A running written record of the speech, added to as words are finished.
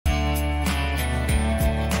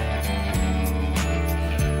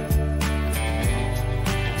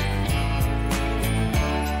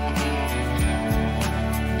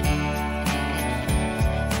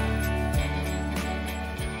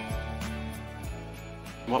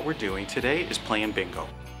What we're doing today is playing bingo.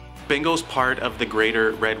 Bingo's part of the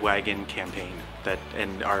greater Red Wagon campaign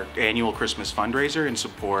and our annual Christmas fundraiser in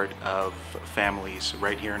support of families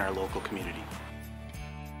right here in our local community.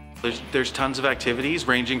 There's tons of activities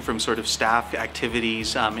ranging from sort of staff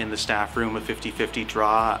activities in the staff room, a 50-50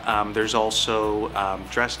 draw. There's also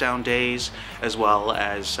dress down days, as well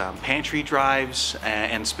as pantry drives,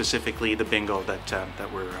 and specifically the bingo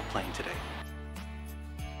that we're playing today.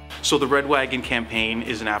 So the Red Wagon campaign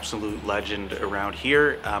is an absolute legend around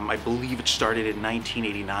here. I believe it started in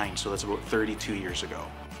 1989, so that's about 32 years ago.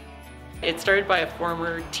 It started by a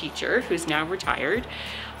former teacher who's now retired,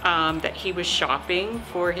 that he was shopping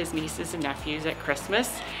for his nieces and nephews at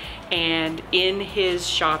Christmas. And in his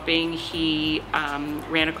shopping, he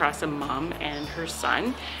ran across a mom and her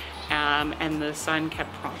son. And the son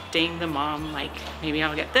kept prompting the mom, like, maybe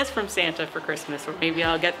I'll get this from Santa for Christmas, or maybe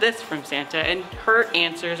I'll get this from Santa. And her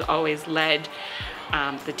answers always led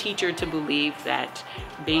the teacher to believe that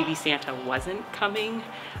baby Santa wasn't coming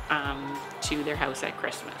to their house at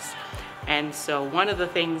Christmas. And so one of the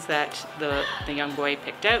things that the young boy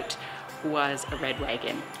picked out was a red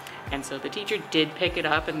wagon. And so the teacher did pick it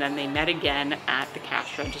up, and then they met again at the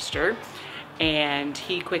cash register. And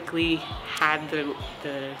he quickly had the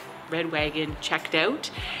red wagon checked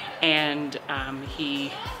out, and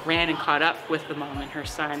he ran and caught up with the mom and her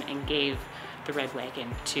son and gave the red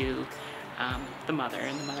wagon to the mother.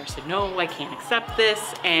 And the mother said, "No, I can't accept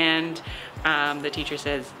this." And the teacher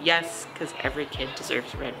says, "Yes, because every kid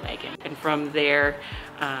deserves a red wagon." And from there,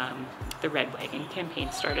 the Red Wagon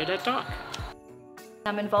campaign started at Dock.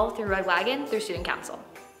 I'm involved through Red Wagon, through Student Council.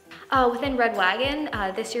 Within Red Wagon,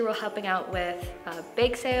 this year we're helping out with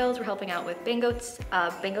bake sales, we're helping out with bingo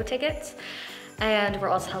tickets, and we're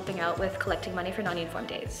also helping out with collecting money for non-uniform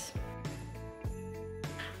days.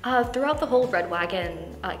 Throughout the whole Red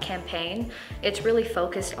Wagon campaign, it's really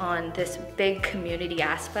focused on this big community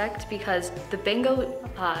aspect, because the bingo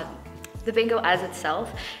as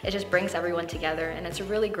itself, it just brings everyone together, and it's a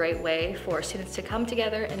really great way for students to come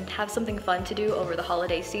together and have something fun to do over the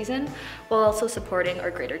holiday season, while also supporting our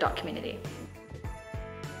greater Dock community.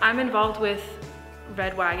 I'm involved with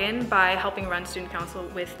Red Wagon by helping run Student Council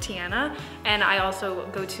with Tiana, and I also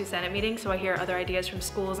go to Senate meetings, so I hear other ideas from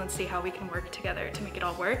schools and see how we can work together to make it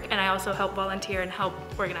all work, and I also help volunteer and help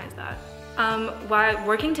organize that. While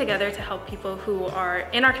working together to help people who are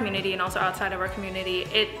in our community and also outside of our community,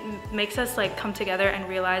 it makes us come together and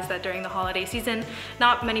realize that during the holiday season,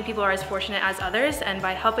 not many people are as fortunate as others, and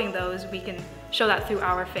by helping those, we can show that through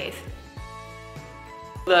our faith.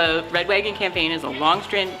 The Red Wagon campaign is a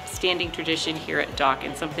long-standing tradition here at Dock,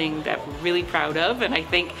 and something that we're really proud of, and I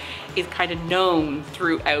think is kind of known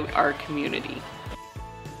throughout our community.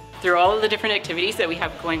 Through all of the different activities that we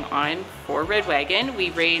have going on for Red Wagon,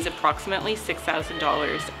 we raise approximately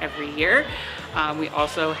 $6,000 every year. We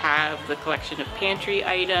also have the collection of pantry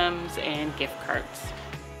items and gift cards.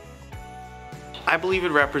 I believe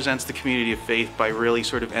it represents the community of faith by really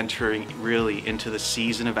sort of entering really into the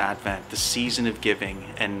season of Advent, the season of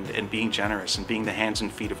giving and being generous and being the hands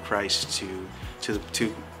and feet of Christ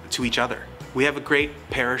to each other. We have a great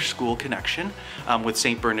parish school connection with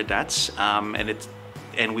St. Bernadette's,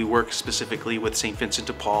 and we work specifically with St. Vincent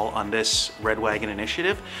de Paul on this Red Wagon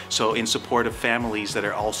initiative, so in support of families that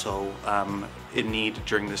are also in need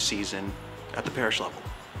during this season at the parish level.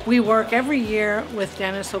 We work every year with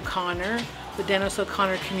Dennis O'Connor, the Dennis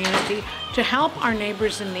O'Connor community, to help our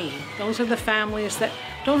neighbors in need. Those are the families that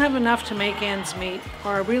don't have enough to make ends meet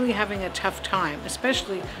or are really having a tough time,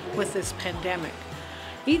 especially with this pandemic.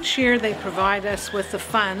 Each year they provide us with the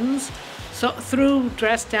funds, so through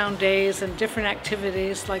dress down days and different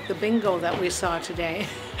activities like the bingo that we saw today,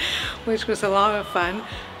 which was a lot of fun,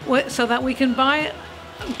 so that we can buy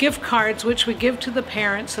gift cards which we give to the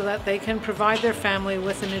parents so that they can provide their family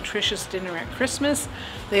with a nutritious dinner at Christmas.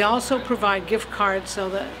 They also provide gift cards so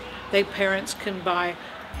that the parents can buy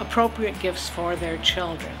appropriate gifts for their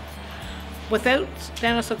children. Without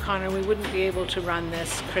Dennis O'Connor, we wouldn't be able to run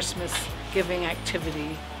this Christmas giving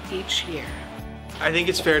activity each year. I think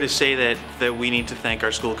it's fair to say that we need to thank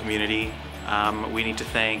our school community. We need to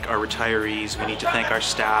thank our retirees. We need to thank our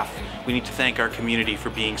staff. We need to thank our community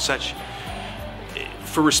for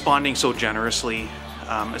responding so generously,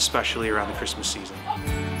 especially around the Christmas season.